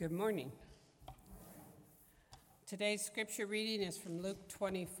Good morning. Today's scripture reading is from Luke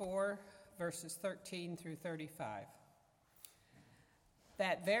 24, verses 13 through 35.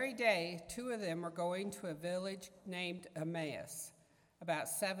 That very day, two of them were going to a village named Emmaus, about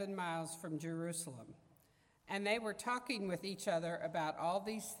 7 miles from Jerusalem. And they were talking with each other about all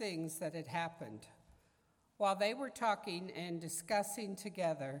these things that had happened. While they were talking and discussing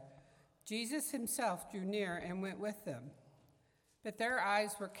together, Jesus himself drew near and went with them. But their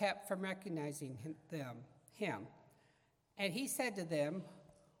eyes were kept from recognizing him. And he said to them,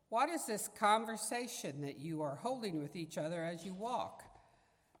 "What is this conversation that you are holding with each other as you walk?"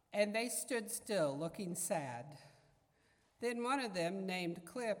 And they stood still, looking sad. Then one of them, named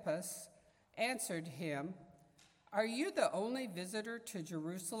Cleopas, answered him, "Are you the only visitor to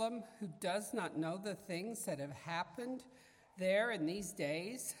Jerusalem who does not know the things that have happened there in these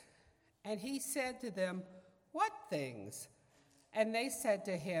days?" And he said to them, "What things?" And they said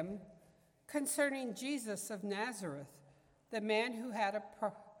to him, "Concerning Jesus of Nazareth, the man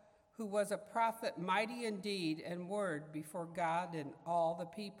who was a prophet, mighty in deed and word before God and all the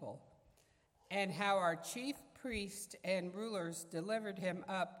people, and how our chief priests and rulers delivered him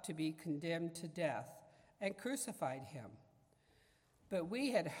up to be condemned to death and crucified him. But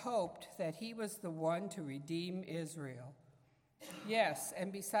we had hoped that he was the one to redeem Israel. Yes,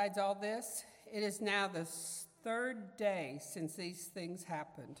 and besides all this, it is now the third day since these things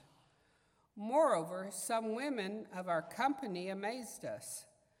happened. Moreover, some women of our company amazed us.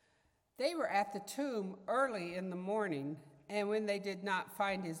 They were at the tomb early in the morning, and when they did not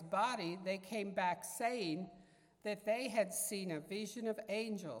find his body, they came back saying that they had seen a vision of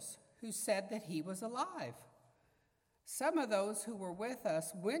angels who said that he was alive. Some of those who were with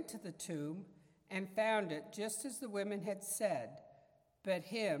us went to the tomb and found it just as the women had said, but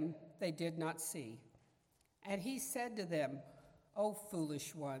him they did not see. And he said to them, "O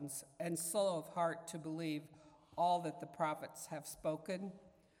foolish ones, and slow of heart to believe all that the prophets have spoken.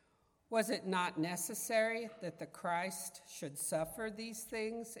 Was it not necessary that the Christ should suffer these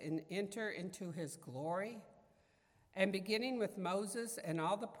things and enter into his glory?" And beginning with Moses and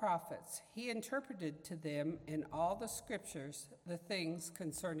all the prophets, he interpreted to them in all the scriptures the things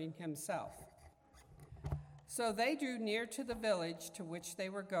concerning himself. So they drew near to the village to which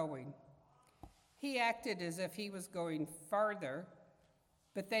they were going. He acted as if he was going farther,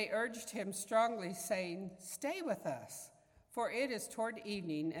 but they urged him strongly, saying, "Stay with us, for it is toward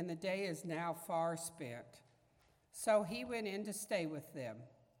evening, and the day is now far spent." So he went in to stay with them.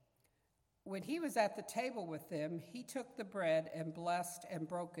 When he was at the table with them, he took the bread and blessed and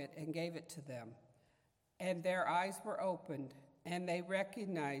broke it and gave it to them. And their eyes were opened, and they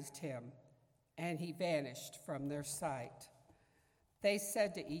recognized him, and he vanished from their sight. They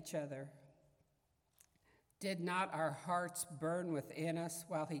said to each other, "Did not our hearts burn within us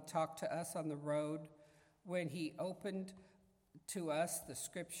while he talked to us on the road, when he opened to us the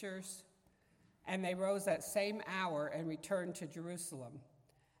scriptures?" And they rose that same hour and returned to Jerusalem.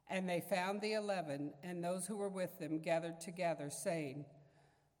 And they found the 11 and those who were with them gathered together, saying,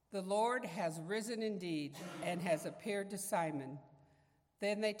 "The Lord has risen indeed and has appeared to Simon."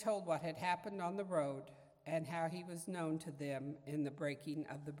 Then they told what had happened on the road and how he was known to them in the breaking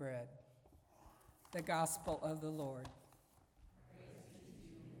of the bread. The Gospel of the Lord.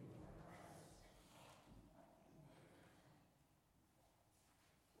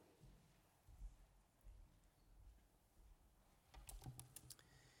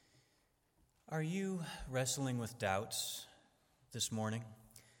 Are you wrestling with doubts this morning?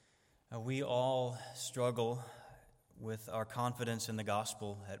 We all struggle with our confidence in the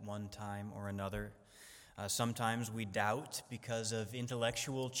gospel at one time or another. Sometimes we doubt because of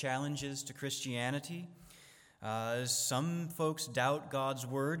intellectual challenges to Christianity. Some folks doubt God's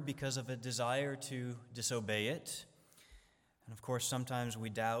word because of a desire to disobey it. And of course, sometimes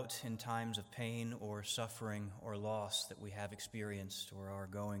we doubt in times of pain or suffering or loss that we have experienced or are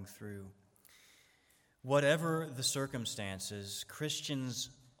going through. Whatever the circumstances,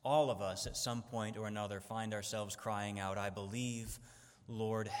 Christians, all of us at some point or another, find ourselves crying out, "I believe,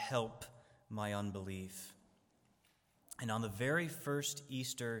 Lord, help my unbelief." And on the very first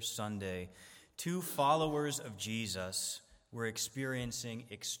Easter Sunday, two followers of Jesus were experiencing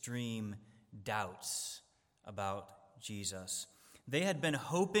extreme doubts about Jesus. They had been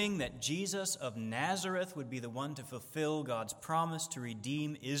hoping that Jesus of Nazareth would be the one to fulfill God's promise to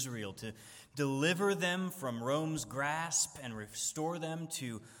redeem Israel, to deliver them from Rome's grasp and restore them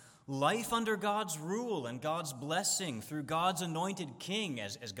to life under God's rule and God's blessing through God's anointed king,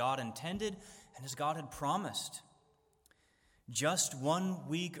 as God intended and as God had promised. Just 1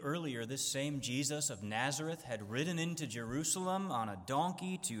 week earlier, this same Jesus of Nazareth had ridden into Jerusalem on a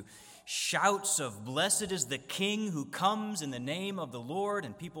donkey to shouts of "Blessed is the King who comes in the name of the Lord,"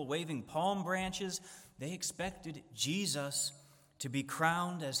 and people waving palm branches. They expected Jesus to be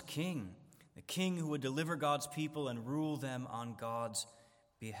crowned as king, the king who would deliver God's people and rule them on God's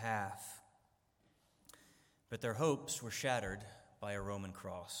behalf. But their hopes were shattered by a Roman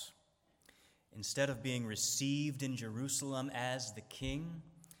cross. Instead of being received in Jerusalem as the king,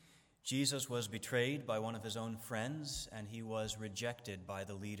 Jesus was betrayed by one of his own friends, and he was rejected by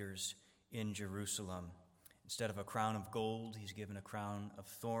the leaders in Jerusalem. Instead of a crown of gold, he's given a crown of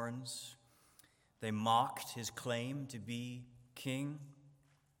thorns. They mocked his claim to be king.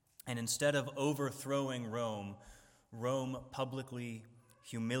 And instead of overthrowing Rome, Rome publicly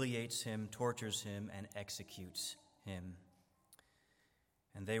humiliates him, tortures him, and executes him.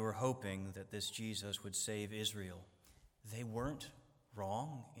 And they were hoping that this Jesus would save Israel. They weren't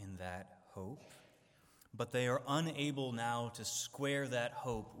wrong in that hope, but they are unable now to square that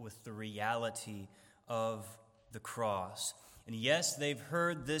hope with the reality of the cross. And yes, they've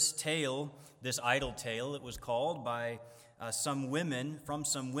heard this tale, this idle tale, it was called, by some women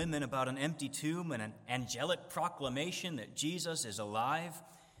about an empty tomb and an angelic proclamation that Jesus is alive.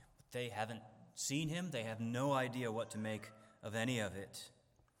 But they haven't seen him. They have no idea what to make of any of it.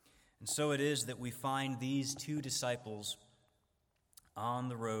 And so it is that we find these two disciples on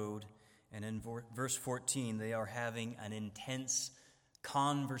the road, and in verse 14, they are having an intense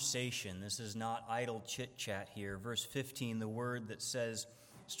conversation. This is not idle chit-chat here. Verse 15, the word that says,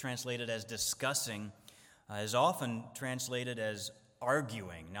 is translated as discussing, is often translated as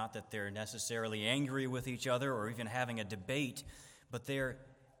arguing. Not that they're necessarily angry with each other or even having a debate, but they're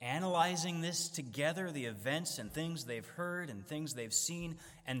analyzing this together, the events and things they've heard and things they've seen,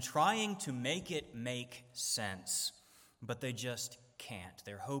 and trying to make it make sense. But they just can't.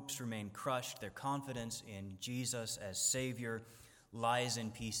 Their hopes remain crushed. Their confidence in Jesus as Savior lies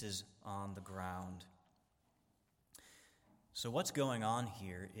in pieces on the ground. So what's going on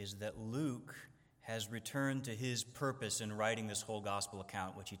here is that Luke has returned to his purpose in writing this whole gospel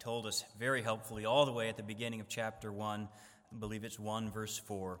account, which he told us very helpfully all the way at the beginning of chapter 1, I believe it's 1 verse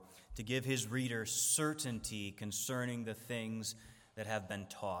 4, to give his reader certainty concerning the things that have been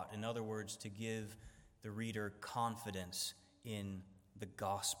taught. In other words, to give the reader confidence in the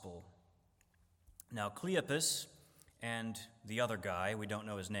gospel. Now, Cleopas and the other guy, we don't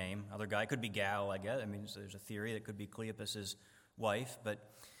know his name, other guy, could be Gal, I guess. I mean, there's a theory that could be Cleopas's wife, but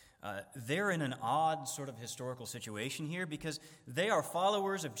they're in an odd sort of historical situation here because they are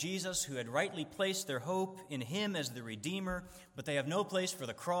followers of Jesus who had rightly placed their hope in him as the Redeemer, but they have no place for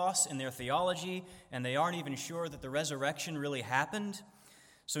the cross in their theology, and they aren't even sure that the resurrection really happened.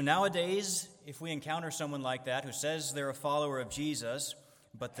 So nowadays, if we encounter someone like that who says they're a follower of Jesus,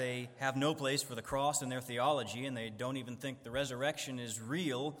 but they have no place for the cross in their theology, and they don't even think the resurrection is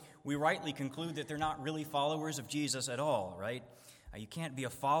real, we rightly conclude that they're not really followers of Jesus at all, right? You can't be a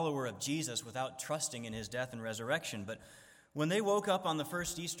follower of Jesus without trusting in his death and resurrection. But when they woke up on the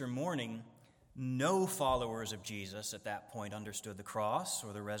first Easter morning, no followers of Jesus at that point understood the cross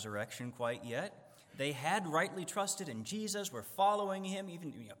or the resurrection quite yet. They had rightly trusted in Jesus, were following him.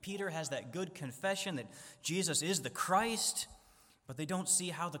 Even Peter has that good confession that Jesus is the Christ, but they don't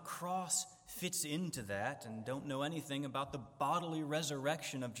see how the cross fits into that and don't know anything about the bodily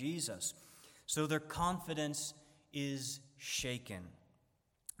resurrection of Jesus. So their confidence is shaken.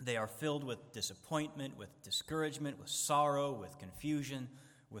 They are filled with disappointment, with discouragement, with sorrow, with confusion,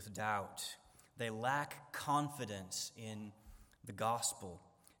 with doubt. They lack confidence in the gospel,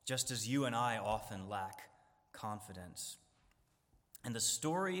 just as you and I often lack confidence. And the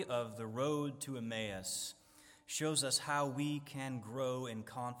story of the road to Emmaus shows us how we can grow in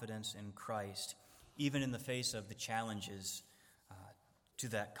confidence in Christ, even in the face of the challenges to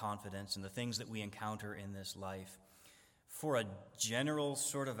that confidence and the things that we encounter in this life. For a general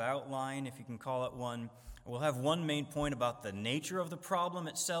sort of outline, if you can call it one, we'll have one main point about the nature of the problem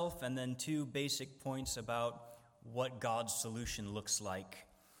itself, and then two basic points about what God's solution looks like.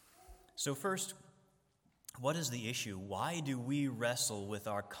 So first, what is the issue? Why do we wrestle with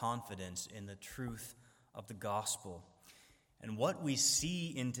our confidence in the truth of the gospel? And what we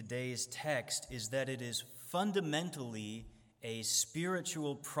see in today's text is that it is fundamentally a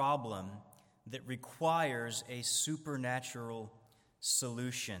spiritual problem that requires a supernatural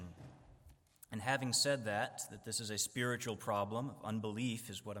solution. And having said that this is a spiritual problem,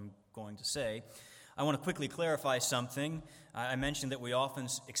 unbelief is what I'm going to say, I want to quickly clarify something. I mentioned that we often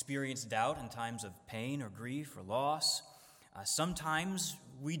experience doubt in times of pain or grief or loss. Sometimes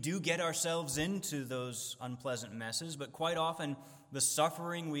we do get ourselves into those unpleasant messes, but quite often the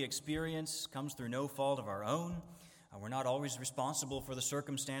suffering we experience comes through no fault of our own. We're not always responsible for the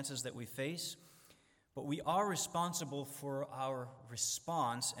circumstances that we face, but we are responsible for our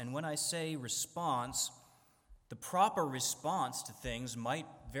response. And when I say response, the proper response to things might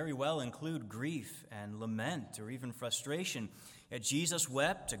very well include grief and lament or even frustration. Yet Jesus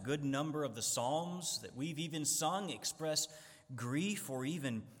wept. A good number of the Psalms that we've even sung express grief or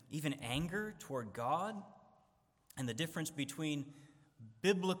even anger toward God. And the difference between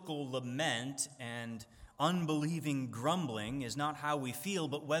biblical lament and unbelieving grumbling is not how we feel,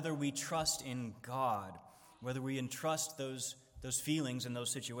 but whether we trust in God, whether we entrust those feelings and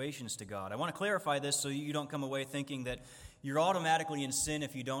those situations to God. I want to clarify this so you don't come away thinking that you're automatically in sin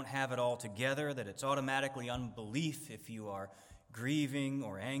if you don't have it all together, that it's automatically unbelief if you are grieving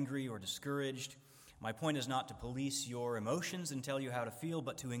or angry or discouraged. My point is not to police your emotions and tell you how to feel,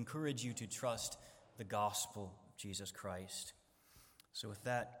 but to encourage you to trust the gospel of Jesus Christ. So with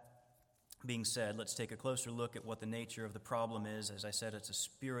that being said, let's take a closer look at what the nature of the problem is. As I said, it's a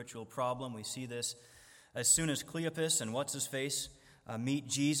spiritual problem. We see this as soon as Cleopas and what's-his-face meet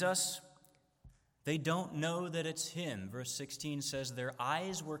Jesus. They don't know that it's him. Verse 16 says, their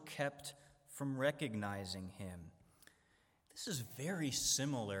eyes were kept from recognizing him. This is very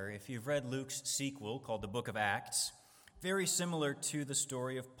similar, if you've read Luke's sequel called the Book of Acts, very similar to the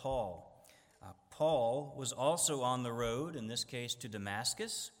story of Paul. Paul was also on the road, in this case to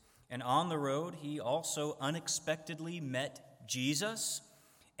Damascus, and on the road he also unexpectedly met Jesus,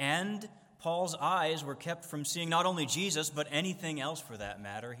 and Paul's eyes were kept from seeing not only Jesus, but anything else for that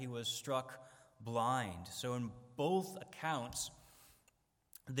matter. He was struck blind. So in both accounts,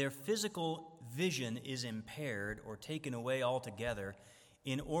 their physical vision is impaired or taken away altogether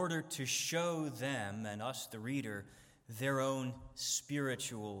in order to show them and us, the reader, their own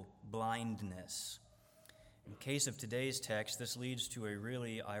spiritual blindness. In case of today's text, this leads to a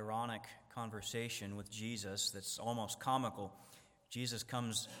really ironic conversation with Jesus that's almost comical. Jesus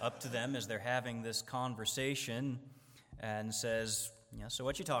comes up to them as they're having this conversation and says, so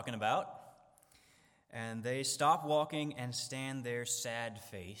what you talking about? And they stop walking and stand there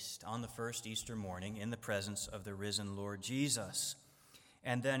sad-faced on the first Easter morning in the presence of the risen Lord Jesus.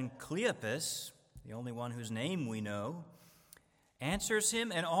 And then Cleopas, the only one whose name we know, answers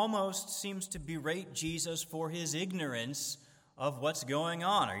him and almost seems to berate Jesus for his ignorance of what's going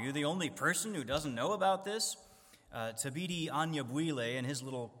on. Are you the only person who doesn't know about this? Tabidi Anyabwile, in his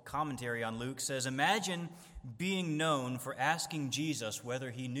little commentary on Luke, says, imagine being known for asking Jesus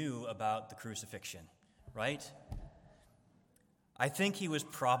whether he knew about the crucifixion, right? I think he was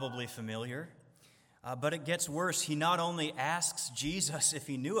probably familiar, but it gets worse. He not only asks Jesus if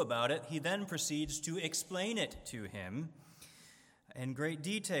he knew about it, he then proceeds to explain it to him in great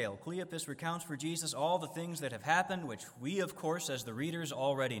detail. Cleopas recounts for Jesus all the things that have happened, which we, of course, as the readers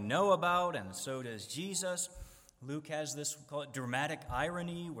already know about, and so does Jesus. Luke has this, we call it dramatic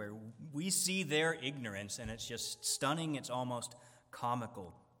irony, where we see their ignorance, and it's just stunning. It's almost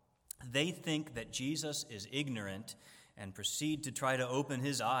comical. They think that Jesus is ignorant and proceed to try to open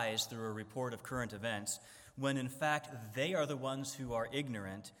his eyes through a report of current events, when in fact they are the ones who are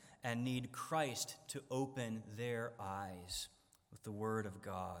ignorant and need Christ to open their eyes with the Word of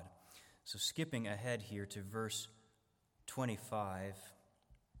God. So skipping ahead here to verse 25,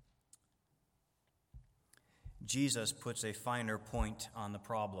 Jesus puts a finer point on the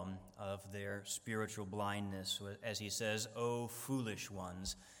problem of their spiritual blindness as he says, "O foolish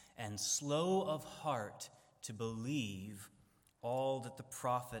ones, and slow of heart to believe all that the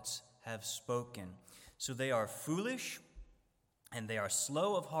prophets have spoken." So they are foolish and they are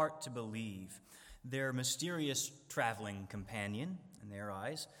slow of heart to believe. Their mysterious traveling companion, in their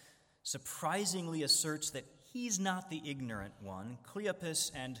eyes, surprisingly asserts that he's not the ignorant one.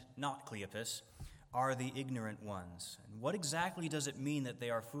 Cleopas and not Cleopas are the ignorant ones. And what exactly does it mean that they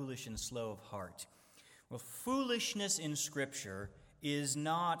are foolish and slow of heart? Well, foolishness in Scripture is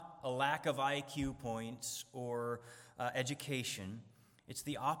not a lack of IQ points or education. It's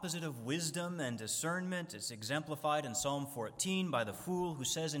the opposite of wisdom and discernment. It's exemplified in Psalm 14 by the fool who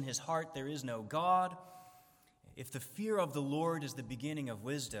says in his heart, "There is no God." If the fear of the Lord is the beginning of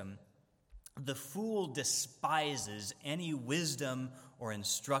wisdom, the fool despises any wisdom or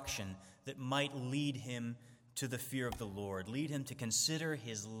instruction that might lead him to the fear of the Lord, lead him to consider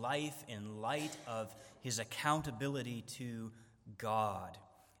his life in light of his accountability to God.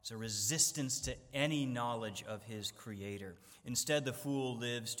 It's a resistance to any knowledge of his Creator. Instead, the fool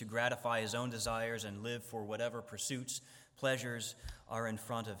lives to gratify his own desires and live for whatever pursuits, pleasures are in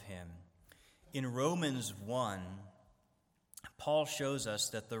front of him. In Romans 1, Paul shows us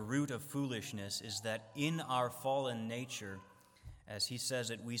that the root of foolishness is that in our fallen nature, as he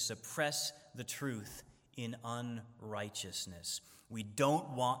says it, we suppress the truth in unrighteousness. We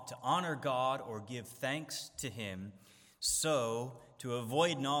don't want to honor God or give thanks to him, so to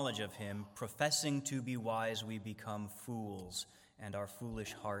avoid knowledge of him, professing to be wise, we become fools, and our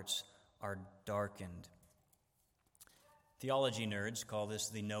foolish hearts are darkened. Theology nerds call this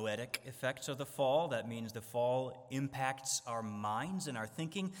the noetic effects of the fall. That means the fall impacts our minds and our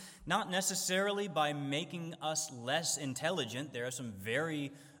thinking, not necessarily by making us less intelligent. There are some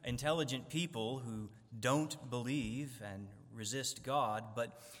very intelligent people who don't believe and resist God,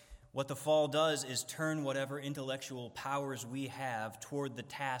 but what the fall does is turn whatever intellectual powers we have toward the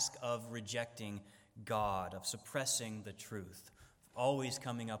task of rejecting God, of suppressing the truth, always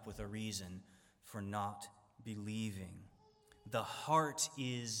coming up with a reason for not believing. The heart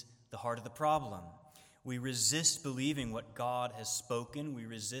is the heart of the problem. We resist believing what God has spoken. We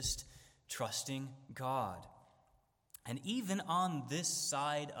resist trusting God. And even on this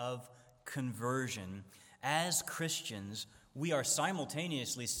side of conversion, as Christians, we are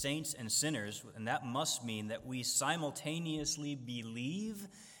simultaneously saints and sinners, and that must mean that we simultaneously believe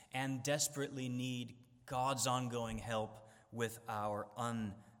and desperately need God's ongoing help with our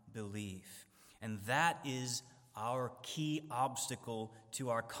unbelief. And that is our key obstacle to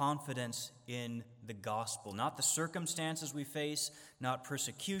our confidence in the gospel. Not the circumstances we face, not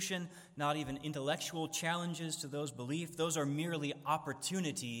persecution, not even intellectual challenges to those beliefs. Those are merely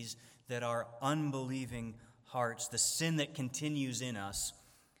opportunities that our unbelieving hearts, the sin that continues in us,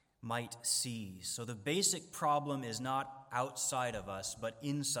 might seize. So the basic problem is not outside of us, but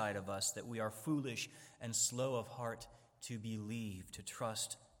inside of us, that we are foolish and slow of heart to believe, to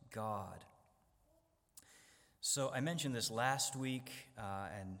trust God. So I mentioned this last week,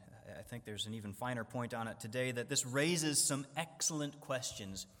 and I think there's an even finer point on it today, that this raises some excellent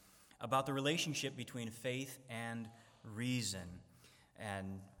questions about the relationship between faith and reason.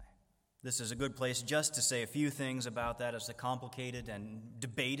 And this is a good place just to say a few things about that. It's a complicated and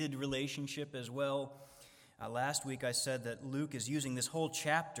debated relationship as well. Last week I said that Luke is using this whole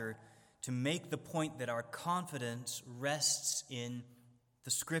chapter to make the point that our confidence rests in the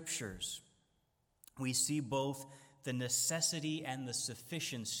Scriptures. We see both the necessity and the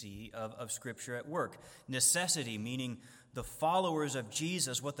sufficiency of Scripture at work. Necessity, meaning the followers of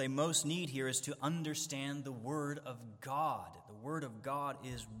Jesus, what they most need here is to understand the Word of God. The Word of God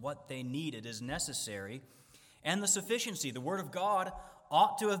is what they need. It is necessary. And the sufficiency, the Word of God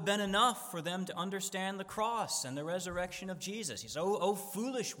ought to have been enough for them to understand the cross and the resurrection of Jesus. He says, oh,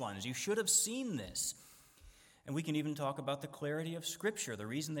 foolish ones, you should have seen this. And we can even talk about the clarity of Scripture. The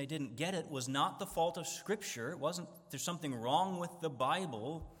reason they didn't get it was not the fault of Scripture. It wasn't there's something wrong with the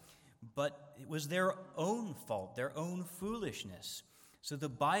Bible, but it was their own fault, their own foolishness. So the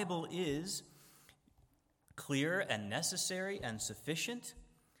Bible is clear and necessary and sufficient.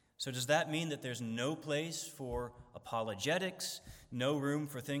 So does that mean that there's no place for apologetics, no room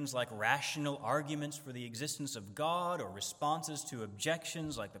for things like rational arguments for the existence of God or responses to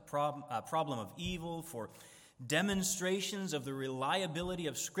objections like the problem of evil, for demonstrations of the reliability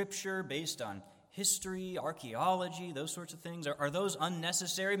of Scripture based on history, archaeology, those sorts of things? Are those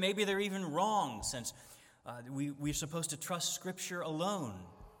unnecessary? Maybe they're even wrong, since we're supposed to trust Scripture alone.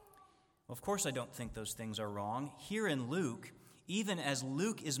 Well, of course I don't think those things are wrong. Here in Luke, even as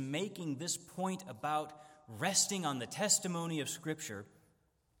Luke is making this point about resting on the testimony of Scripture,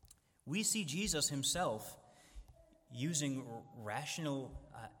 we see Jesus himself using rational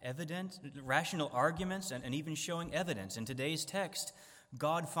arguments and even showing evidence. In today's text,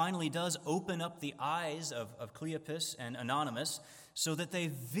 God finally does open up the eyes of Cleopas and Anonymous so that they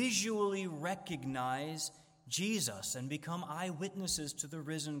visually recognize Jesus and become eyewitnesses to the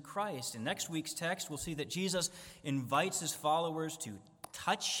risen Christ. In next week's text, we'll see that Jesus invites his followers to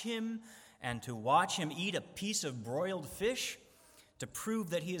touch him and to watch him eat a piece of broiled fish to prove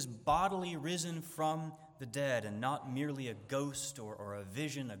that he is bodily risen from the dead and not merely a ghost or a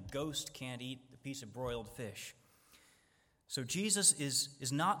vision. A ghost can't eat a piece of broiled fish. So Jesus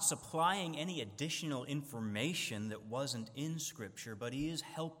is not supplying any additional information that wasn't in Scripture, but he is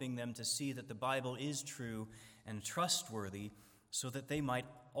helping them to see that the Bible is true and trustworthy so that they might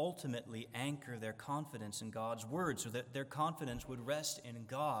ultimately anchor their confidence in God's Word, so that their confidence would rest in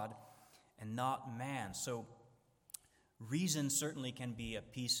God and not man. So reason certainly can be a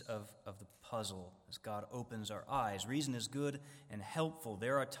piece of the puzzle as God opens our eyes. Reason is good and helpful.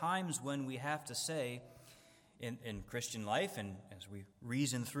 There are times when we have to say, in Christian life, and as we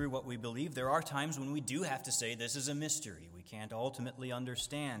reason through what we believe, there are times when we do have to say this is a mystery. We can't ultimately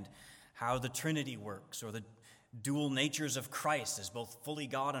understand how the Trinity works or dual natures of Christ as both fully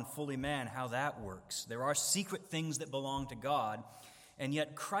God and fully man, how that works. There are secret things that belong to God, and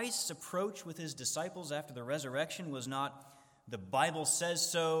yet Christ's approach with his disciples after the resurrection was not, the Bible says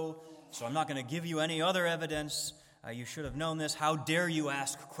so I'm not going to give you any other evidence. You should have known this. How dare you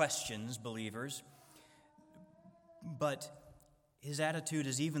ask questions, believers? But his attitude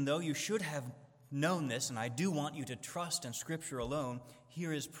is, even though you should have known this, and I do want you to trust in Scripture alone,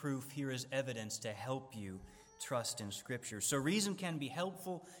 here is proof, here is evidence to help you trust in Scripture. So reason can be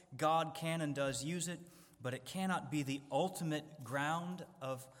helpful. God can and does use it, but it cannot be the ultimate ground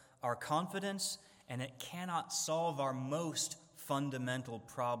of our confidence, and it cannot solve our most fundamental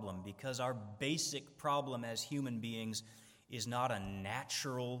problem, because our basic problem as human beings is not a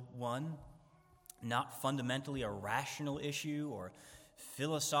natural one, not fundamentally a rational issue or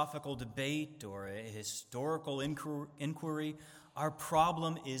philosophical debate or a historical inquiry. Our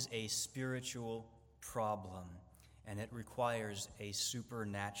problem is a spiritual problem, and it requires a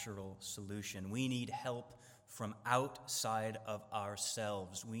supernatural solution. We need help from outside of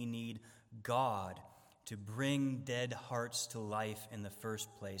ourselves. We need God to bring dead hearts to life in the first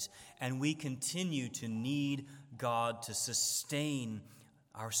place, and we continue to need God to sustain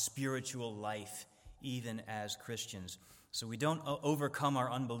our spiritual life even as Christians. So we don't overcome our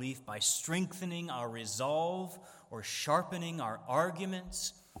unbelief by strengthening our resolve or sharpening our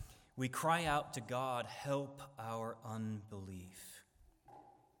arguments. We cry out to God, help our unbelief.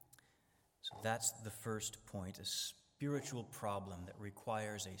 So that's the first point, a spiritual problem that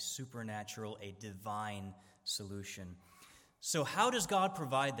requires a supernatural, a divine solution. So how does God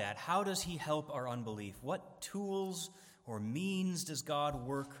provide that? How does he help our unbelief? What tools or means does God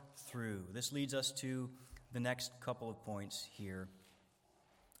work through? This leads us to the next couple of points here.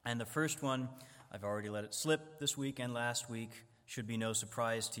 And the first one, I've already let it slip this week and last week, should be no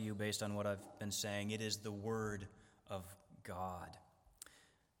surprise to you based on what I've been saying. It is the Word of God.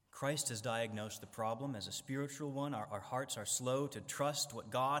 Christ has diagnosed the problem as a spiritual one. Our hearts are slow to trust what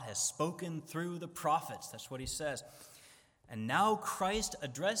God has spoken through the prophets. That's what he says. And now Christ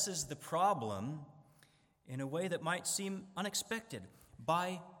addresses the problem in a way that might seem unexpected,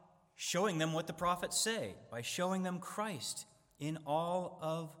 by showing them what the prophets say, by showing them Christ in all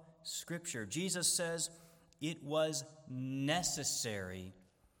of Scripture. Jesus says it was necessary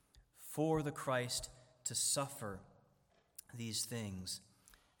for the Christ to suffer these things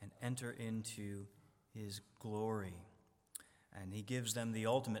and enter into his glory. And he gives them the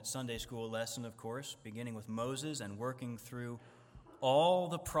ultimate Sunday school lesson, of course, beginning with Moses and working through all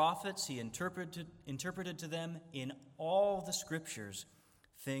the prophets. He interpreted to them in all the Scriptures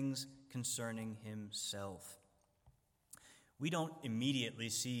things concerning himself. We don't immediately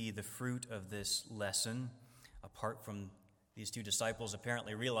see the fruit of this lesson, apart from these two disciples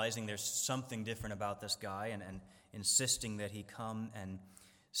apparently realizing there's something different about this guy and insisting that he come and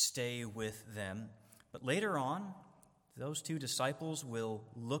stay with them. But later on, those two disciples will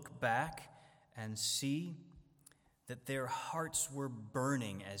look back and see that their hearts were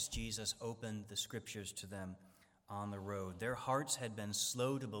burning as Jesus opened the Scriptures to them on the road. Their hearts had been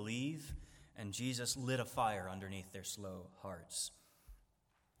slow to believe, and Jesus lit a fire underneath their slow hearts.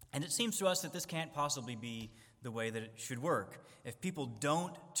 And it seems to us that this can't possibly be the way that it should work. If people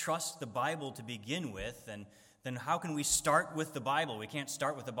don't trust the Bible to begin with, then how can we start with the Bible? We can't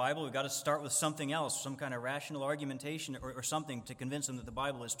start with the Bible. We've got to start with something else, some kind of rational argumentation or something to convince them that the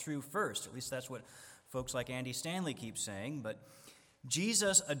Bible is true first. At least that's what folks like Andy Stanley keep saying. But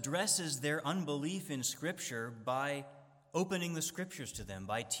Jesus addresses their unbelief in Scripture by opening the Scriptures to them,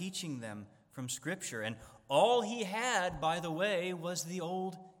 by teaching them from Scripture. And all he had, by the way, was the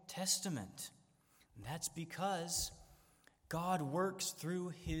Old Testament. And that's because God works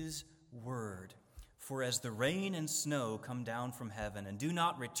through his Word. For as the rain and snow come down from heaven and do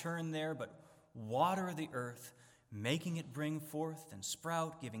not return there, but water the earth, making it bring forth and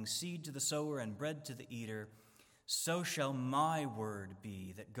sprout, giving seed to the sower and bread to the eater, so shall my word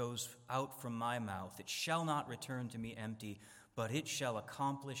be that goes out from my mouth. It shall not return to me empty, but it shall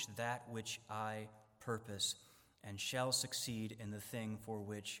accomplish that which I purpose, and shall succeed in the thing for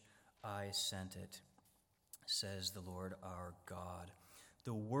which I sent it, says the Lord our God.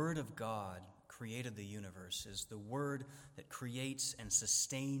 The Word of God created the universe, is the Word that creates and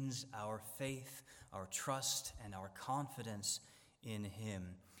sustains our faith, our trust, and our confidence in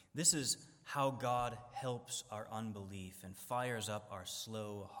him. This is how God helps our unbelief and fires up our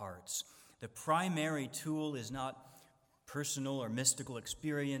slow hearts. The primary tool is not personal or mystical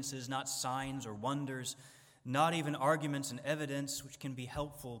experiences, not signs or wonders, not even arguments and evidence, which can be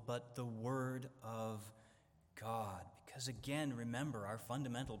helpful, but the Word of God, Because again, remember, our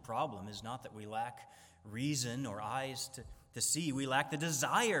fundamental problem is not that we lack reason or eyes to see. We lack the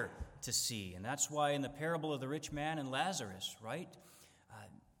desire to see. And that's why in the parable of the rich man and Lazarus, right?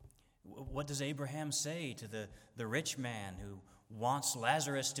 What does Abraham say to the rich man who wants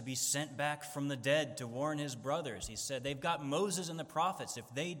Lazarus to be sent back from the dead to warn his brothers? He said, they've got Moses and the prophets. If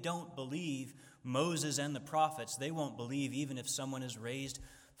they don't believe Moses and the prophets, they won't believe even if someone is raised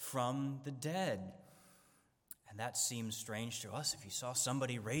from the dead. And that seems strange to us. If you saw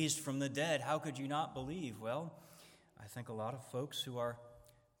somebody raised from the dead, how could you not believe? Well, I think a lot of folks who are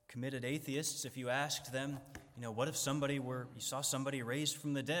committed atheists, if you asked them, what if you saw somebody raised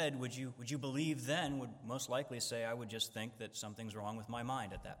from the dead, would you believe then? Would most likely say, I would just think that something's wrong with my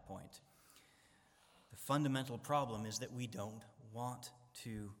mind at that point. The fundamental problem is that we don't want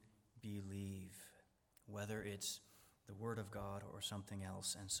to believe, whether it's the Word of God or something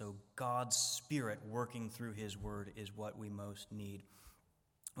else. And so God's Spirit working through His Word is what we most need.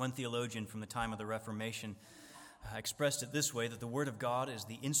 One theologian from the time of the Reformation expressed it this way, that the Word of God is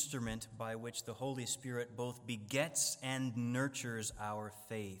the instrument by which the Holy Spirit both begets and nurtures our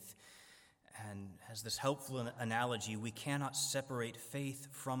faith. And as this helpful analogy, we cannot separate faith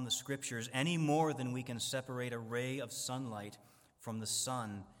from the Scriptures any more than we can separate a ray of sunlight from the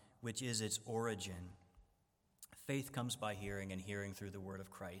sun, which is its origin. Faith comes by hearing, and hearing through the word of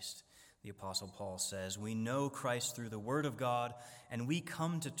Christ. The Apostle Paul says, we know Christ through the word of God, and we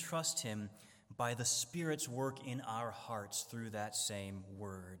come to trust him by the Spirit's work in our hearts through that same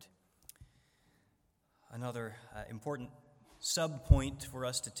word. Another important sub-point for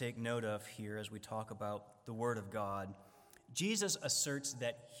us to take note of here as we talk about the word of God, Jesus asserts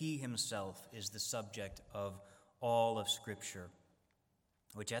that he himself is the subject of all of Scripture,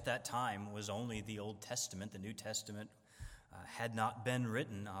 which at that time was only the Old Testament. The New Testament had not been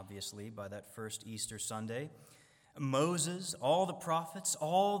written, obviously, by that first Easter Sunday. Moses, all the prophets,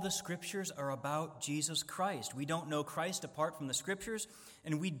 all the Scriptures are about Jesus Christ. We don't know Christ apart from the Scriptures,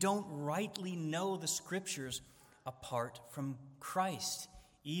 and we don't rightly know the Scriptures apart from Christ.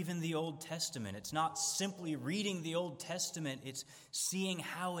 Even the Old Testament. It's not simply reading the Old Testament, it's seeing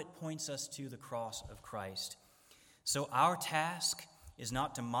how it points us to the cross of Christ. So our task is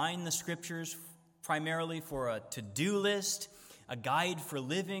not to mine the Scriptures primarily for a to-do list, a guide for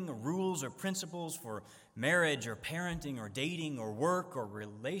living, rules or principles for marriage or parenting or dating or work or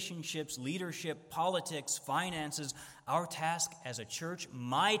relationships, leadership, politics, finances. Our task as a church,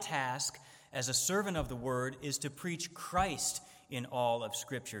 my task as a servant of the Word, is to preach Christ in all of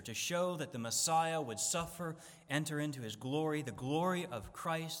Scripture, to show that the Messiah would suffer, enter into his glory, the glory of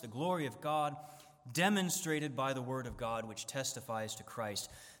Christ, the glory of God, demonstrated by the Word of God, which testifies to Christ.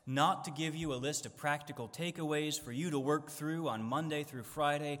 Not to give you a list of practical takeaways for you to work through on Monday through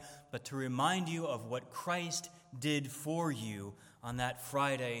Friday, but to remind you of what Christ did for you on that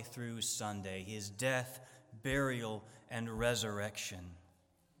Friday through Sunday, his death, burial, and resurrection.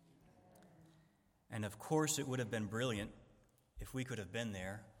 And of course, it would have been brilliant if we could have been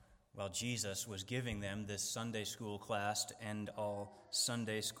there while Jesus was giving them this Sunday school class to end all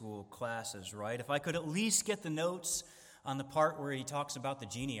Sunday school classes, right? If I could at least get the notes on the part where he talks about the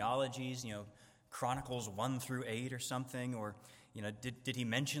genealogies, Chronicles 1 through 8 or something, or, did he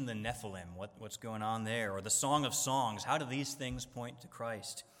mention the Nephilim, what's going on there, or the Song of Songs? How do these things point to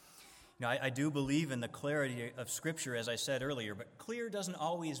Christ? I do believe in the clarity of Scripture, as I said earlier, but clear doesn't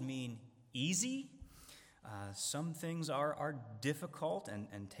always mean easy. Some things are difficult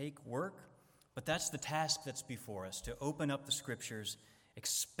and take work, but that's the task that's before us, to open up the Scriptures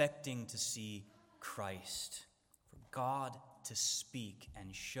expecting to see Christ, for God to speak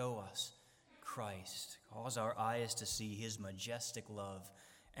and show us Christ, cause our eyes to see his majestic love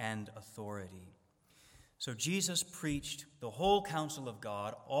and authority. So Jesus preached the whole counsel of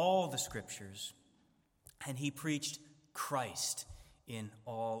God, all the Scriptures, and he preached Christ in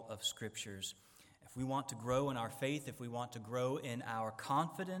all of Scriptures. If we want to grow in our faith, if we want to grow in our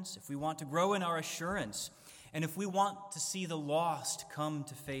confidence, if we want to grow in our assurance, and if we want to see the lost come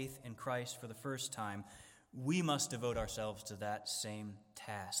to faith in Christ for the first time, we must devote ourselves to that same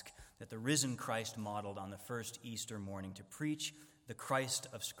task that the risen Christ modeled on the first Easter morning, to preach the Christ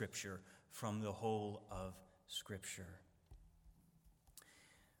of Scripture from the whole of Scripture.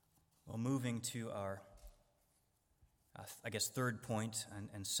 Well, moving to our, third point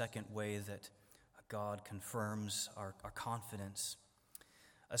and second way that God confirms our confidence.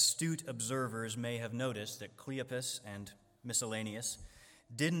 Astute observers may have noticed that Cleopas and Miscellaneous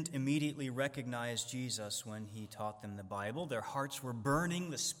didn't immediately recognize Jesus when he taught them the Bible. Their hearts were burning,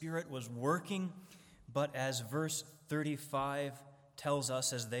 the Spirit was working, but as verse 35 tells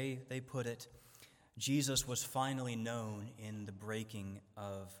us, as they put it, Jesus was finally known in the breaking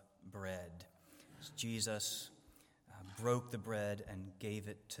of bread. Jesus broke the bread and gave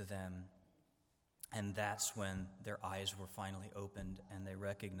it to them. And that's when their eyes were finally opened and they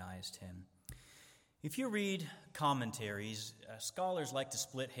recognized him. If you read commentaries, scholars like to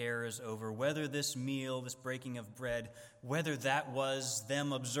split hairs over whether this meal, this breaking of bread, whether that was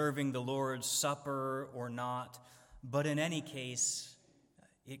them observing the Lord's Supper or not. But in any case,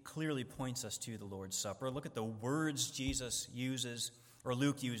 it clearly points us to the Lord's Supper. Look at the words Jesus uses, or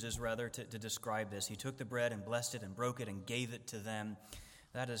Luke uses rather, to describe this. He took the bread and blessed it and broke it and gave it to them.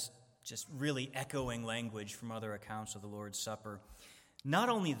 That is just really echoing language from other accounts of the Lord's Supper. Not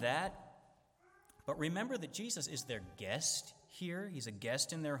only that, but remember that Jesus is their guest here. He's a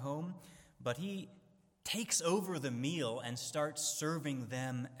guest in their home, but he takes over the meal and starts serving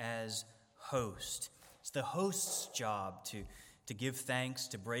them as host. It's the host's job to give thanks,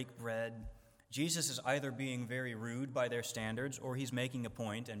 to break bread. Jesus is either being very rude by their standards, or he's making a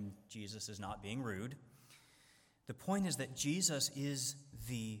point, and Jesus is not being rude. The point is that Jesus is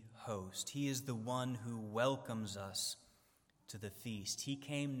the host. He is the one who welcomes us to the feast. He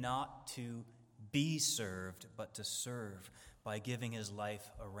came not to be served, but to serve by giving his life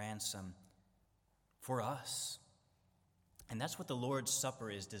a ransom for us. And that's what the Lord's Supper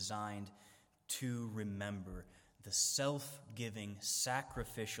is designed to remember, the self-giving,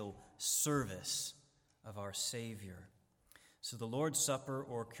 sacrificial service of our Savior. So the Lord's Supper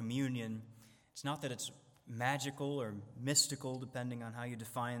or communion, it's not that it's magical or mystical, depending on how you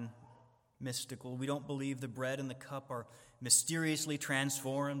define mystical. We don't believe the bread and the cup are mysteriously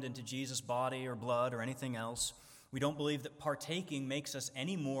transformed into Jesus' body or blood or anything else. We don't believe that partaking makes us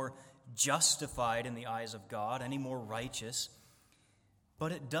any more justified in the eyes of God, any more righteous.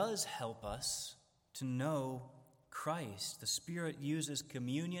 But it does help us to know Christ. The Spirit uses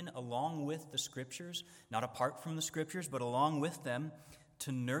communion along with the Scriptures, not apart from the Scriptures, but along with them,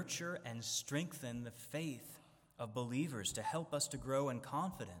 to nurture and strengthen the faith of believers, to help us to grow in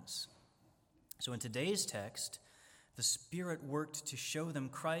confidence. So in today's text, the Spirit worked to show them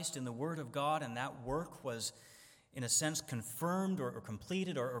Christ in the Word of God, and that work was, in a sense, confirmed or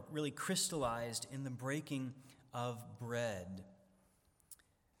completed or really crystallized in the breaking of bread.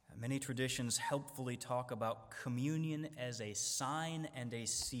 Many traditions helpfully talk about communion as a sign and a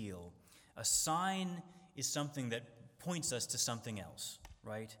seal. A sign is something that points us to something else,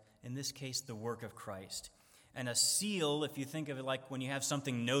 right? In this case, the work of Christ. And a seal, if you think of it like when you have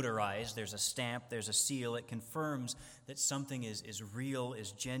something notarized, there's a stamp, there's a seal, it confirms that something is real,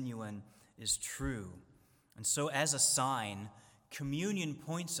 is genuine, is true. And so as a sign, communion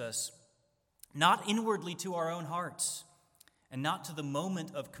points us not inwardly to our own hearts, and not to the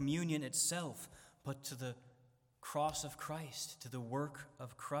moment of communion itself, but to the cross of Christ, to the work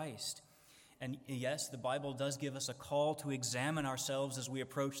of Christ. And yes, the Bible does give us a call to examine ourselves as we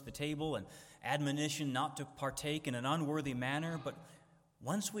approach the table, and admonition not to partake in an unworthy manner. But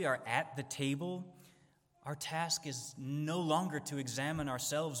once we are at the table, our task is no longer to examine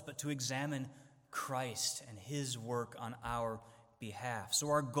ourselves, but to examine Christ and his work on our behalf. So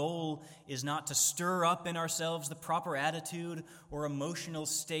our goal is not to stir up in ourselves the proper attitude or emotional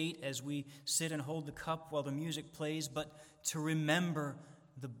state as we sit and hold the cup while the music plays, but to remember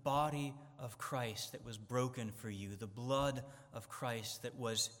the body of Christ that was broken for you, the blood of Christ that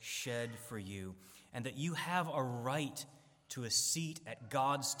was shed for you, and that you have a right to a seat at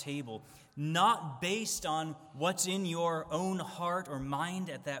God's table, not based on what's in your own heart or mind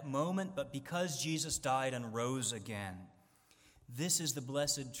at that moment, but because Jesus died and rose again. This is the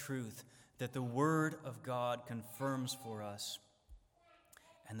blessed truth that the Word of God confirms for us,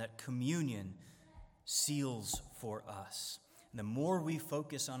 and that communion seals for us. And the more we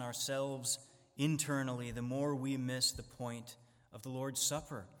focus on ourselves internally, the more we miss the point of the Lord's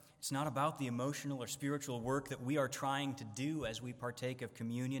Supper. It's not about the emotional or spiritual work that we are trying to do as we partake of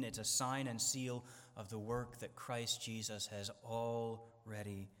communion. It's a sign and seal of the work that Christ Jesus has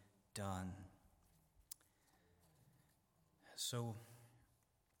already done. So,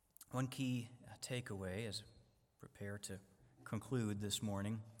 one key takeaway as I prepare to conclude this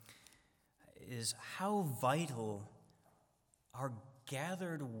morning is how vital our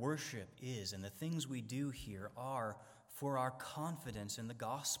gathered worship is, and the things we do here are for our confidence in the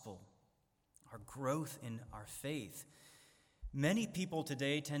gospel, our growth in our faith. Many people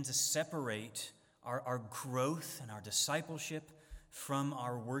today tend to separate our growth and our discipleship from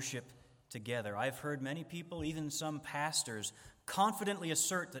our worship together. I've heard many people, even some pastors, confidently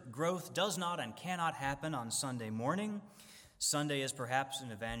assert that growth does not and cannot happen on Sunday morning. Sunday is perhaps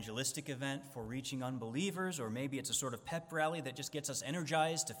an evangelistic event for reaching unbelievers, or maybe it's a sort of pep rally that just gets us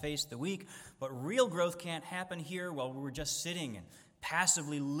energized to face the week. But real growth can't happen here while we're just sitting and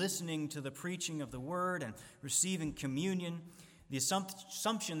passively listening to the preaching of the word and receiving communion. The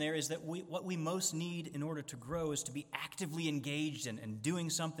assumption there is that what we most need in order to grow is to be actively engaged and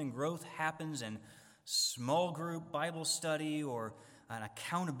doing something. Growth happens in small group Bible study, or an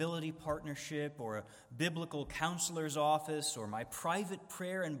accountability partnership, or a biblical counselor's office, or my private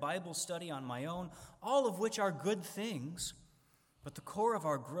prayer and Bible study on my own, all of which are good things. But the core of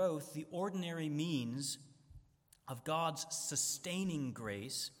our growth, the ordinary means of God's sustaining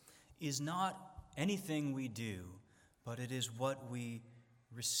grace, is not anything we do, but it is what we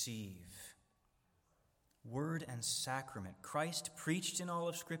receive. Word and sacrament. Christ preached in all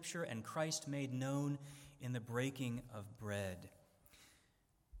of Scripture, and Christ made known in the breaking of bread.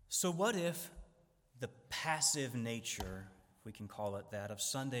 So what if the passive nature, if we can call it that, of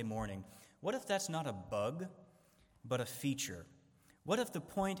Sunday morning, what if that's not a bug, but a feature? What if the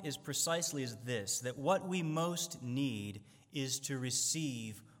point is precisely as this, that what we most need is to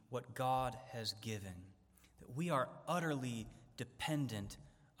receive what God has given, that we are utterly dependent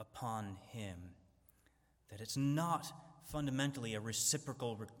upon Him, that it's not fundamentally a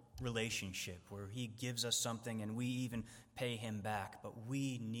reciprocal relationship where He gives us something and we even pay Him back, but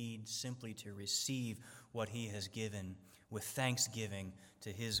we need simply to receive what He has given with thanksgiving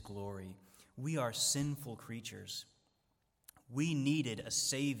to His glory. We are sinful creatures. We needed a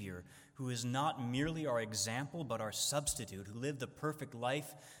Savior who is not merely our example, but our substitute, who lived the perfect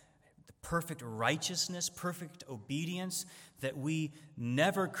life, the perfect righteousness, perfect obedience that we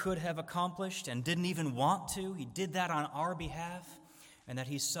never could have accomplished and didn't even want to. He did that on our behalf, and that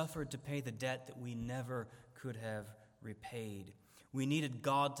He suffered to pay the debt that we never could have repaid. We needed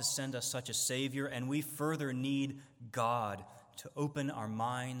God to send us such a Savior, and we further need God to open our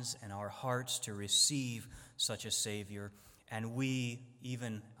minds and our hearts to receive such a Savior. And we,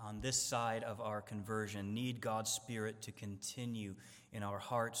 even on this side of our conversion, need God's Spirit to continue in our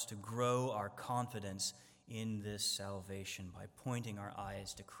hearts to grow our confidence in this salvation by pointing our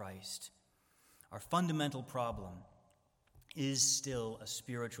eyes to Christ. Our fundamental problem is still a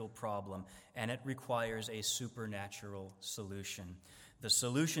spiritual problem, and it requires a supernatural solution. The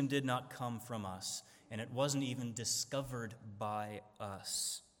solution did not come from us, and it wasn't even discovered by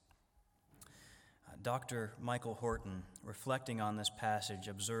us. Dr. Michael Horton, reflecting on this passage,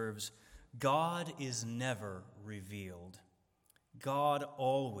 observes, God is never revealed. God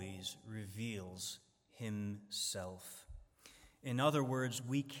always reveals Himself. In other words,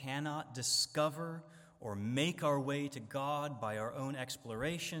 we cannot discover or make our way to God by our own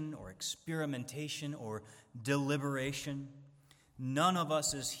exploration or experimentation or deliberation. None of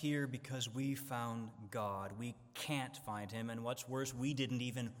us is here because we found God. We can't find Him, and what's worse, we didn't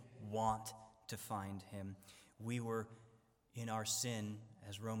even want to find Him. We were in our sin,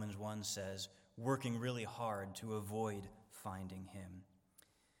 as Romans 1 says, working really hard to avoid finding Him.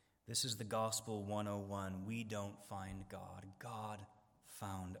 This is the Gospel 101. We don't find God. God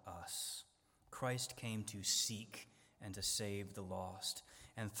found us. Christ came to seek and to save the lost.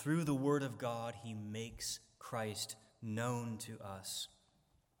 And through the Word of God, He makes Christ known to us.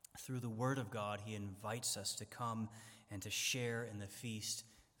 Through the Word of God, He invites us to come and to share in the feast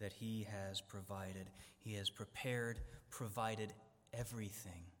that He has provided. He has provided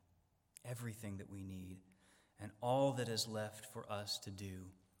everything that we need. And all that is left for us to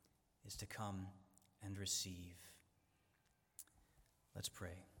do is to come and receive. Let's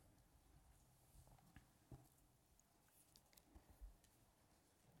pray.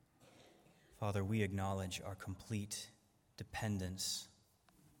 Father, we acknowledge our complete dependence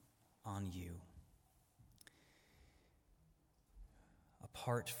on You.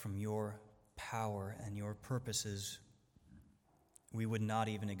 Apart from Your power and Your purposes, we would not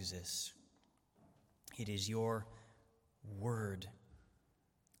even exist. It is Your word,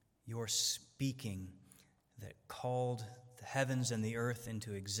 Your speaking, that called the heavens and the earth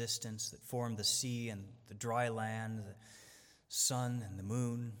into existence, that formed the sea and the dry land, the sun and the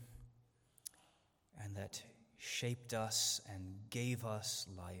moon, and that shaped us and gave us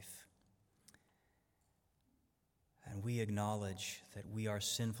life. And we acknowledge that we are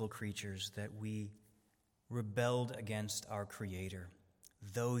sinful creatures, that we rebelled against our Creator.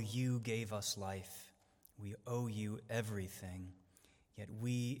 Though You gave us life, we owe You everything, yet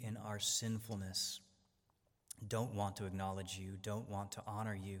we in our sinfulness don't want to acknowledge You, don't want to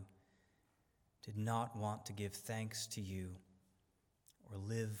honor You, did not want to give thanks to You or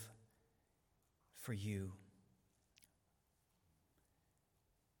live for You.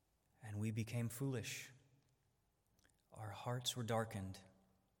 And we became foolish. our hearts were darkened.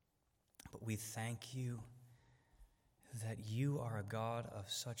 But we thank you that you are a God of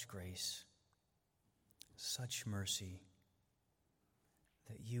such grace, such mercy,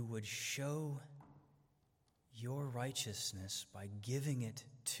 that you would show your righteousness by giving it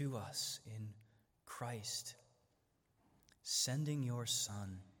to us in Christ, sending your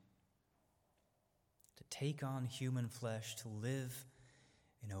Son to take on human flesh, to live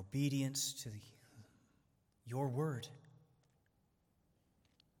in obedience to your word,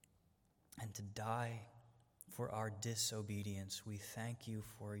 and to die for our disobedience. We thank you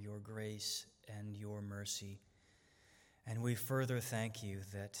for your grace and your mercy. And we further thank you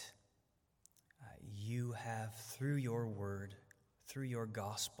that you have, through your word, through your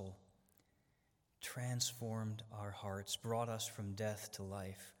gospel, transformed our hearts, brought us from death to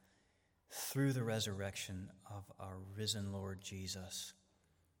life through the resurrection of our risen Lord Jesus.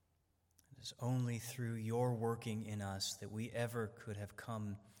 It is only through your working in us that we ever could have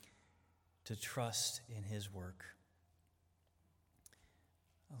come to trust in his work.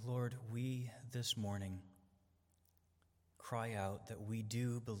 Lord, we this morning cry out that we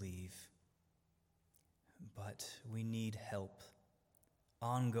do believe, but we need help,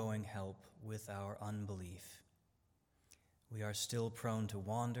 ongoing help with our unbelief. We are still prone to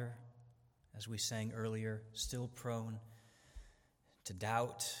wander, as we sang earlier, still prone to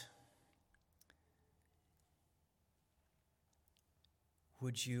doubt.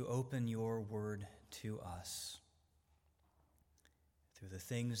 Would you open your word to us through the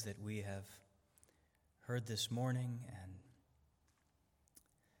things that we have heard this morning and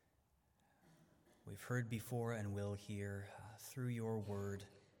we've heard before and will hear through your word.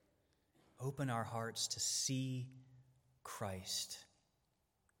 Open our hearts to see Christ,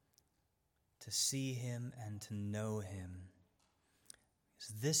 to see him and to know him.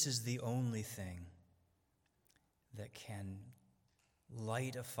 Because this is the only thing that can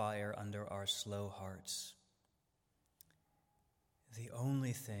light a fire under our slow hearts. The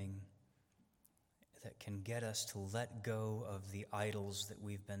only thing that can get us to let go of the idols that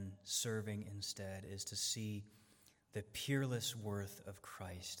we've been serving instead is to see the peerless worth of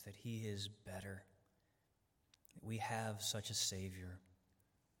Christ, that he is better, that we have such a Savior,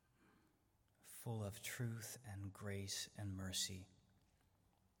 full of truth and grace and mercy.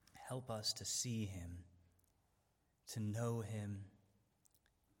 Help us to see him, to know him,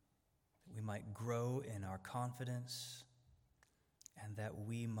 that we might grow in our confidence and that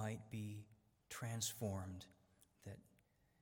we might be transformed, that